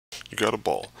You got a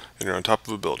ball, and you're on top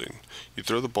of a building. You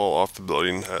throw the ball off the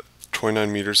building at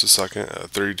 29 meters a second at a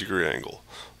 30-degree angle.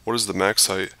 What is the max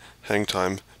height, hang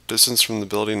time, distance from the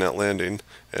building at landing,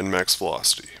 and max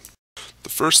velocity? The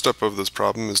first step of this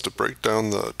problem is to break down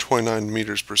the 29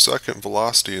 meters per second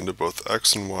velocity into both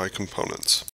x and y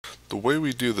components. The way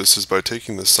we do this is by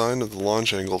taking the sine of the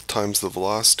launch angle times the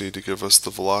velocity to give us the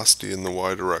velocity in the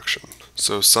y direction.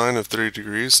 So sine of 30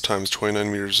 degrees times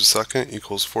 29 meters a second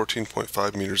equals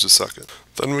 14.5 meters a second.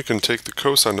 Then we can take the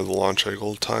cosine of the launch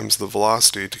angle times the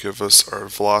velocity to give us our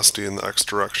velocity in the x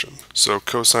direction. So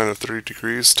cosine of 30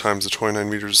 degrees times the 29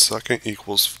 meters a second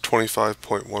equals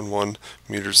 25.11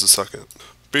 meters a second.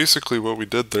 Basically what we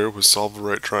did there was solve a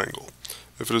right triangle.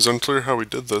 If it is unclear how we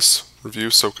did this, review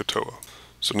SOHCAHTOA.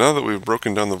 So now that we've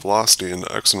broken down the velocity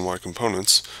into x and y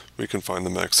components, we can find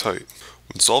the max height.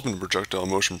 When solving a projectile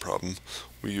motion problem,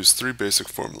 we use three basic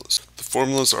formulas. The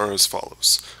formulas are as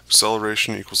follows.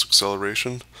 Acceleration equals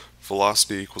acceleration,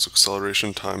 velocity equals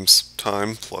acceleration times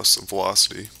time plus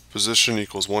velocity, position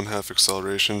equals 1/2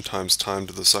 acceleration times time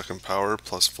to the second power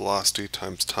plus velocity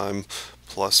times time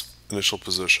plus initial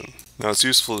position. Now it's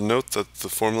useful to note that the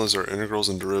formulas are integrals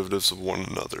and derivatives of one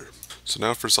another. So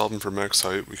now for solving for max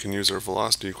height, we can use our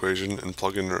velocity equation and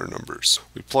plug in our numbers.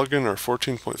 We plug in our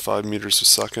 14.5 meters a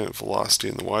second velocity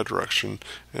in the y direction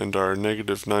and our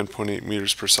negative 9.8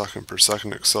 meters per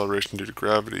second acceleration due to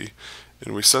gravity,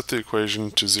 and we set the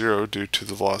equation to 0 due to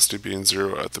the velocity being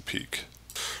 0 at the peak.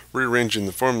 Rearranging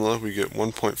the formula, we get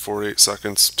 1.48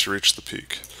 seconds to reach the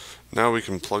peak. Now we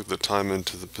can plug the time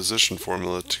into the position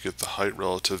formula to get the height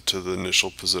relative to the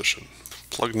initial position.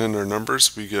 Plugging in our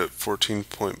numbers, we get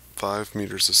 14.5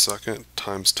 meters a second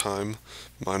times time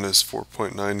minus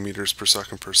 4.9 meters per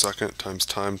second times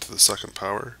time to the second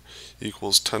power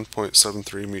equals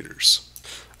 10.73 meters.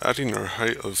 Adding our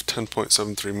height of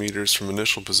 10.73 meters from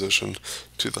initial position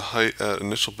to the height at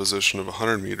initial position of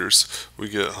 100 meters, we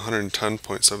get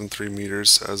 110.73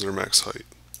 meters as our max height.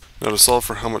 Now to solve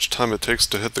for how much time it takes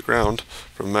to hit the ground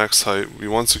from max height, we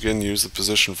once again use the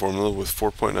position formula with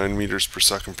 4.9 meters per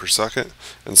second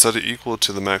and set it equal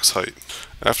to the max height.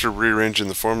 After rearranging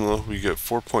the formula, we get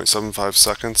 4.75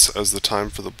 seconds as the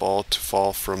time for the ball to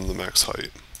fall from the max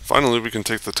height. Finally, we can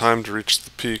take the time to reach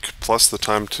the peak plus the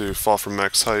time to fall from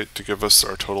max height to give us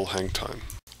our total hang time.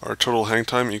 Our total hang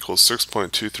time equals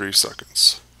 6.23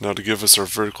 seconds. Now to give us our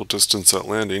vertical distance at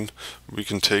landing, we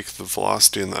can take the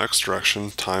velocity in the x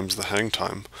direction times the hang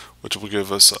time, which will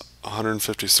give us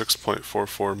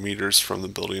 156.44 meters from the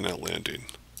building at landing.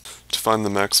 To find the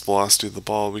max velocity of the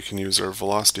ball, we can use our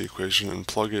velocity equation and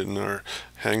plug it in our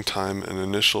hang time and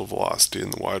initial velocity in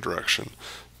the y direction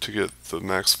to get the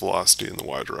max velocity in the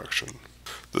y direction.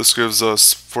 This gives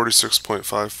us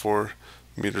 46.54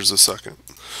 meters a second.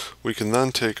 We can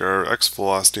then take our x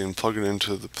velocity and plug it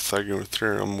into the Pythagorean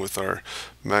theorem with our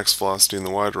max velocity in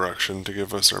the y direction to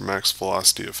give us our max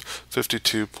velocity of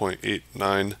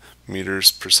 52.89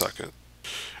 meters per second.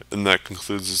 And that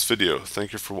concludes this video.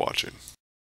 Thank you for watching.